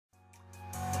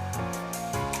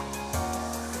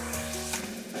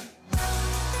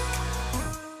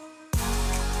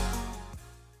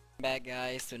Back,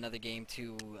 guys, to another game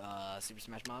to Super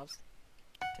Smash Mobs.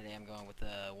 Today I'm going with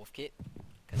the Wolf Kit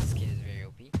because this kit is very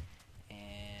OP.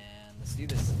 And let's do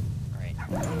this. Alright.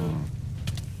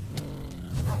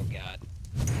 Oh god.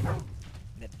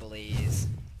 That Blaze.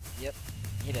 Yep.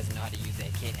 He doesn't know how to use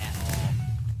that kit at all.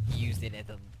 He used it at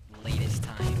the latest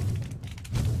time.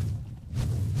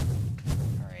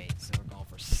 Alright, so we're going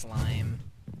for Slime.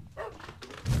 Oh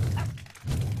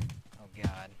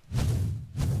god.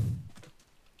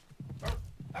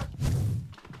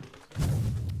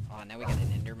 Oh, now we got an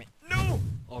Enderman. No!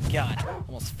 Oh god,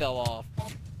 almost fell off.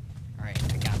 Alright,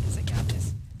 I got this, I got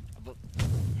this.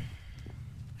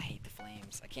 I hate the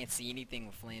flames. I can't see anything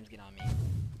when flames get on me.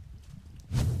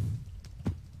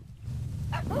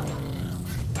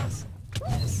 Yes.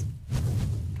 Yes.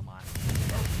 Come on.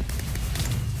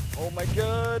 Oh my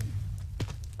god!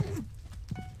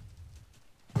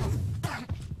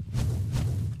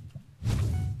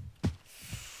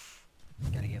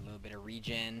 Gotta get a little bit of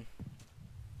regen.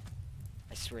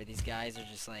 I swear these guys are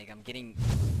just like, I'm getting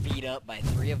beat up by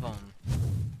 3 of them.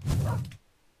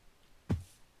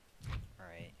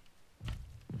 Alright.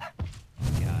 Oh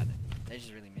god. I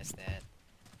just really missed that.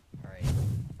 Alright.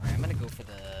 Alright, I'm gonna go for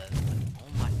the... Oh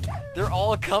my... They're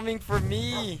all coming for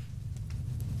me!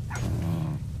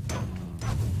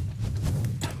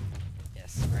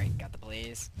 Yes, alright, got the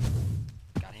Blaze.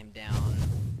 Got him down.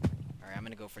 Alright, I'm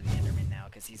gonna go for the Enderman now,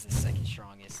 because he's the second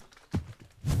strongest.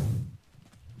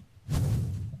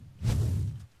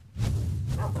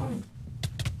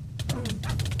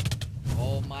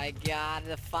 Oh my god,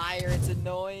 the fire, it's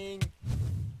annoying!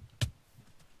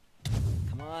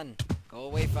 Come on, go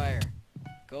away, fire.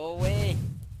 Go away!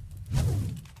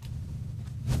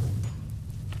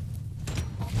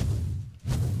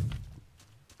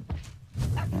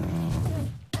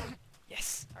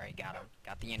 Yes, alright, got him.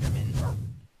 Got the Enderman.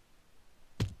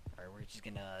 Alright, we're just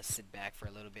gonna sit back for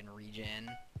a little bit and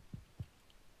regen.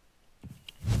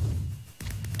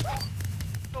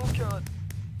 Oh god!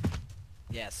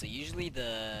 Yeah, so usually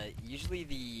the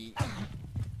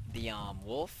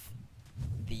wolf,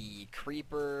 the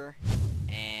creeper,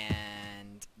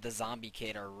 and the zombie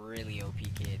kid are really OP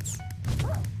kids.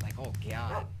 Like, oh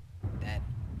god,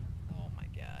 oh my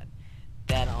god,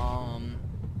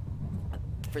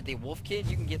 for the wolf kid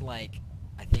you can get like,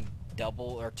 I think double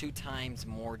or 2 times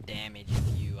more damage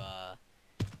if you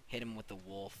hit him with the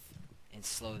wolf and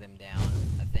slow them down,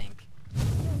 I think.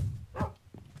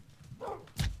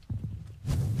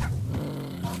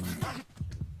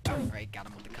 Alright, got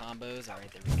him with the combos.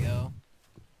 Alright, there we go.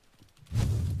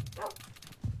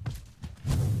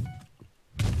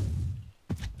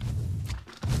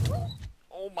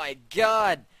 Oh my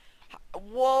god!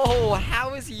 Whoa!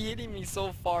 How is he hitting me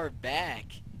so far back?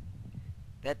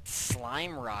 That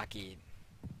slime rocket.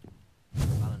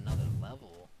 On another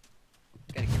level.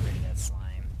 Gotta get rid of that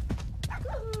slime.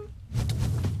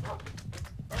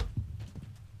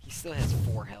 He still has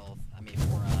 4 health. I mean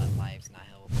 4 lives, not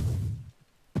health.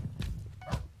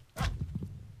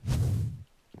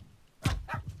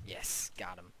 Yes,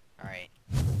 got him. Alright.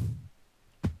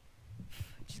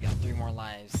 Just got 3 more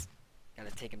lives.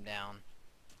 Gotta take him down.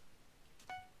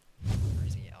 Where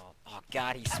is he? Oh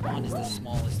god, he spawned as the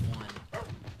smallest one.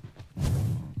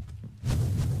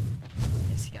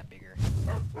 Yes, he got bigger.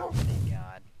 Thank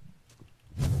god.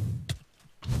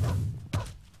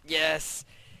 Yes!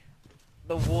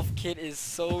 The wolf kit is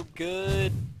so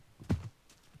good!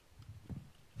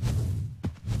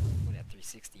 Ooh, that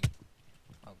 360.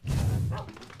 Oh god.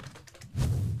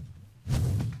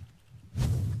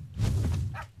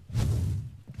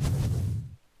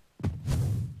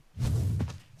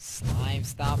 Slime,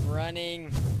 stop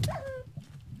running!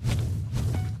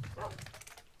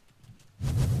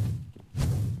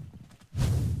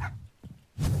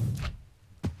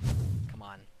 Come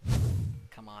on.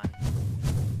 Come on.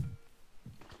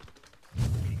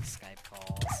 Getting Skype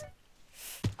calls.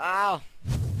 Ow!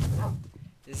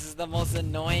 This is the most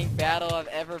annoying battle I've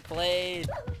ever played!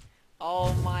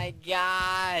 Oh my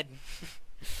god!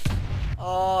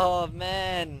 Oh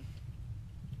man!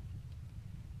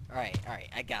 Alright, alright,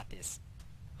 I got this.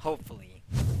 Hopefully.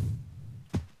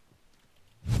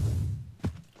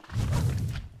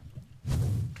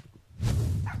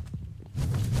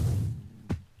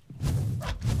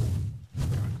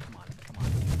 Come on, come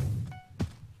on.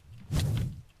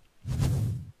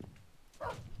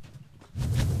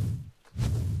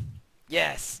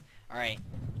 Yes! Alright,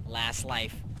 last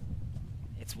life.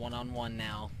 It's 1-on-1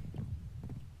 now.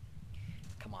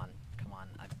 Come on, come on,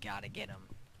 I've gotta get him.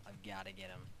 I've gotta get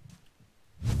him.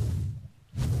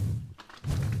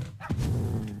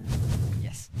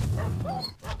 Yes.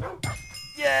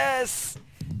 Yes!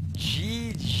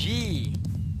 GG.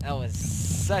 That was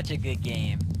such a good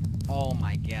game. Oh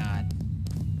my god.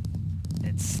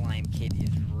 That slime kid is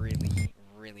really,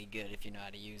 really good if you know how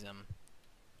to use them.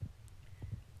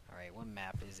 Alright, what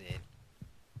map is it?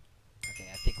 Okay,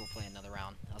 I think we'll play another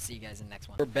round. I'll see you guys in the next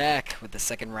one. We're back with the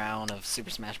second round of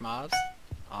Super Smash Mobs.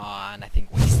 On, I think,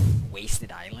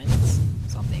 Wasted Islands?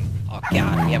 Something. Oh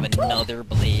god, we have another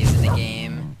Blaze in the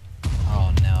game.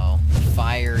 Oh no.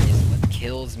 Fire is what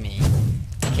kills me.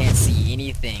 I can't see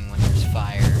anything when there's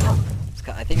fire.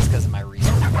 I think it's because of my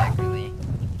resource pack, really.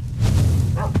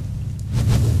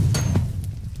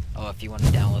 Oh, if you want to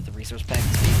download the resource pack,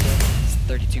 it's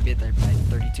 32-bit by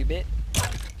 32-bit.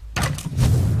 I'll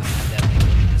have that link in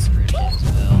the description as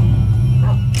well.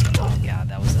 Oh god,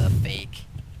 that was a fake.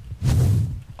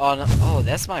 Oh no! Oh,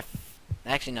 that's my.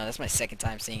 Actually, no, that's my second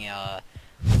time seeing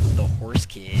the horse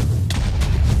kid.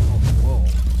 Oh, whoa!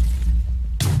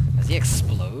 Does he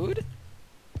explode?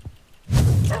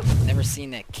 Never seen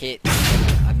that kit.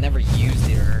 I've never used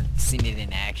it or seen it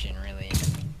in action, really.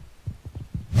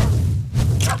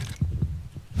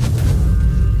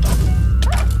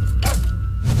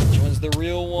 Which one's the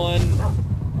real one?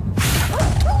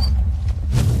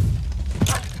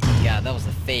 God, that was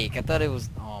a fake. I thought it was.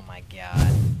 Oh my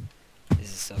god.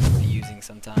 This is so confusing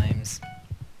sometimes.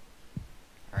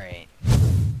 Alright.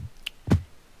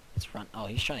 Let's run. Oh,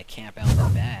 he's trying to camp out in the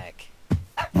back.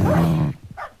 I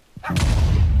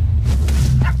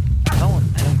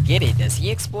don't get it. Does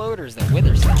he explode or is the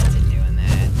Wither Skeleton doing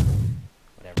that?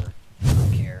 Whatever. I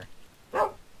don't care.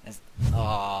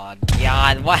 Oh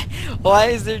god, why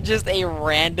is there just a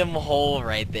random hole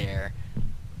right there?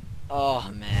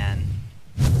 Oh man.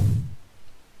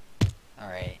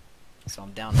 Alright. So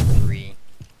I'm down to 3.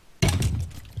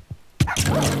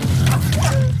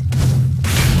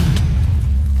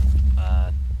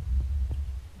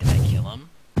 Did I kill him?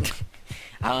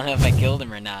 I don't know if I killed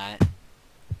him or not.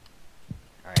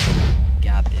 Alright,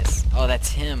 got this. Oh, that's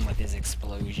him with his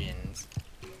explosions.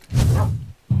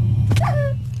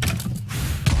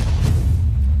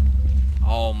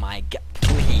 Oh my god,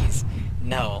 please.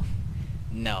 No.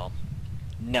 No.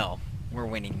 No. We're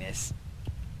winning this.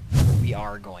 We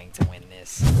are going to win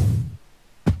this.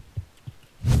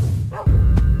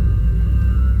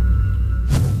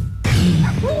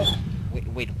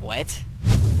 Wait, what?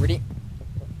 Where did...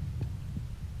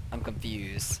 I'm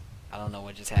confused. I don't know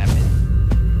what just happened.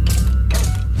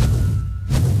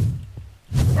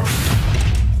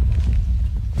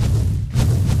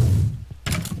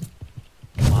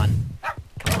 Come on.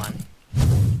 Come on.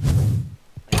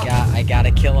 I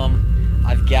gotta kill him.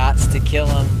 I've got to kill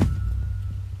him.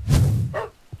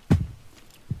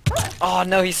 Oh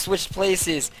no, he switched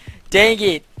places. Dang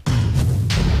it.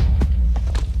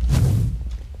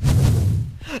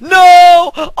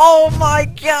 No! Oh my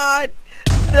god!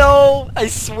 No! I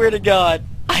swear to god.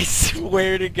 I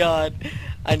swear to god.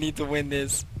 I need to win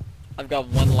this. I've got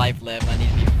 1 life left. I need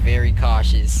to be very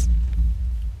cautious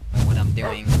about what I'm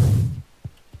doing.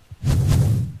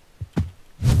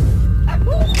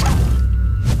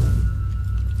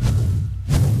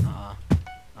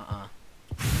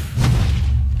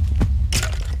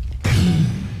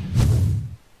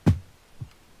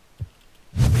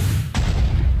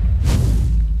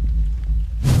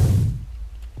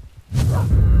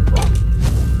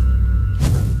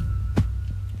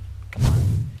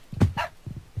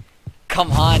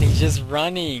 Come on, he's just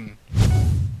running.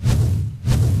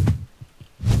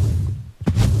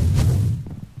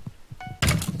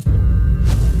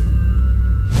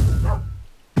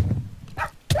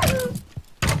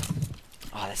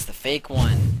 Oh, that's the fake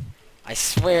one. I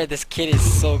swear this kid is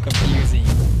so confusing.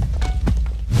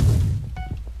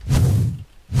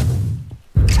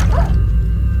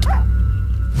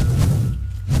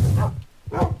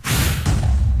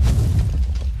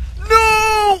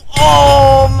 No!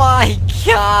 Oh my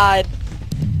god!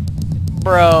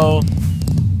 Bro.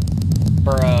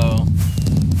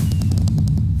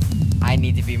 I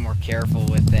need to be more careful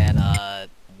with that,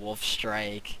 Wolf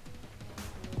Strike.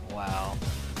 Wow.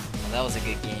 Well, that was a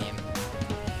good game.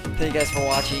 Thank you guys for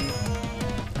watching.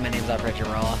 My name is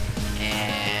Raw,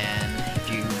 and if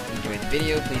you enjoyed the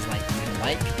video, please leave a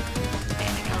like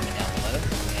and a comment down below,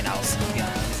 and I'll see you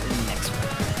guys